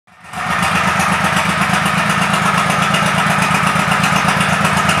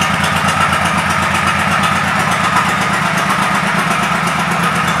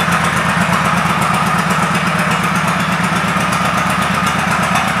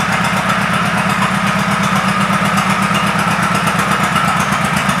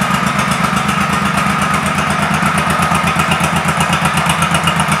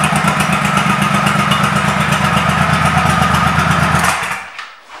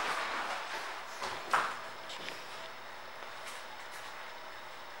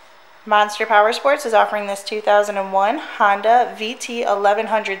Monster Powersports is offering this 2001 Honda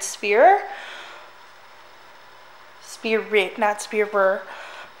VT1100 not Spearer,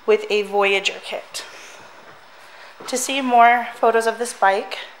 with a Voyager kit. To see more photos of this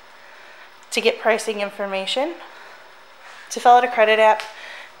bike, to get pricing information, to fill out a credit app,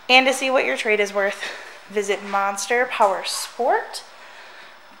 and to see what your trade is worth, visit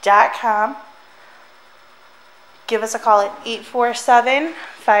monsterpowersport.com. Give us a call at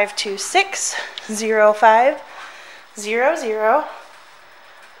 847-526-0500,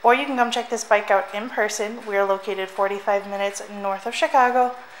 or you can come check this bike out in person. We are located 45 minutes north of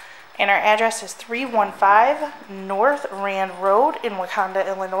Chicago, and our address is 315 North Rand Road in Wauconda,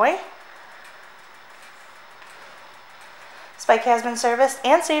 Illinois. This bike has been serviced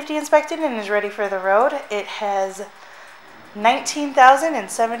and safety inspected and is ready for the road. It has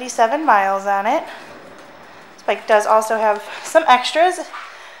 19,077 miles on it. This bike does also have some extras. It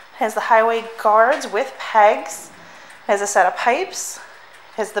has the highway guards with pegs. It has a set of pipes. It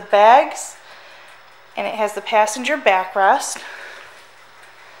has the bags. And it has the passenger backrest.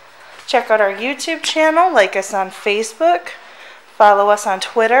 Check out our YouTube channel. Like us on Facebook. Follow us on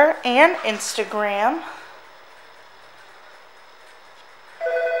Twitter and Instagram.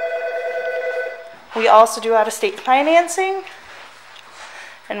 We also do out-of-state financing,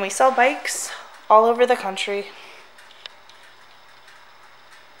 and we sell bikes all over the country.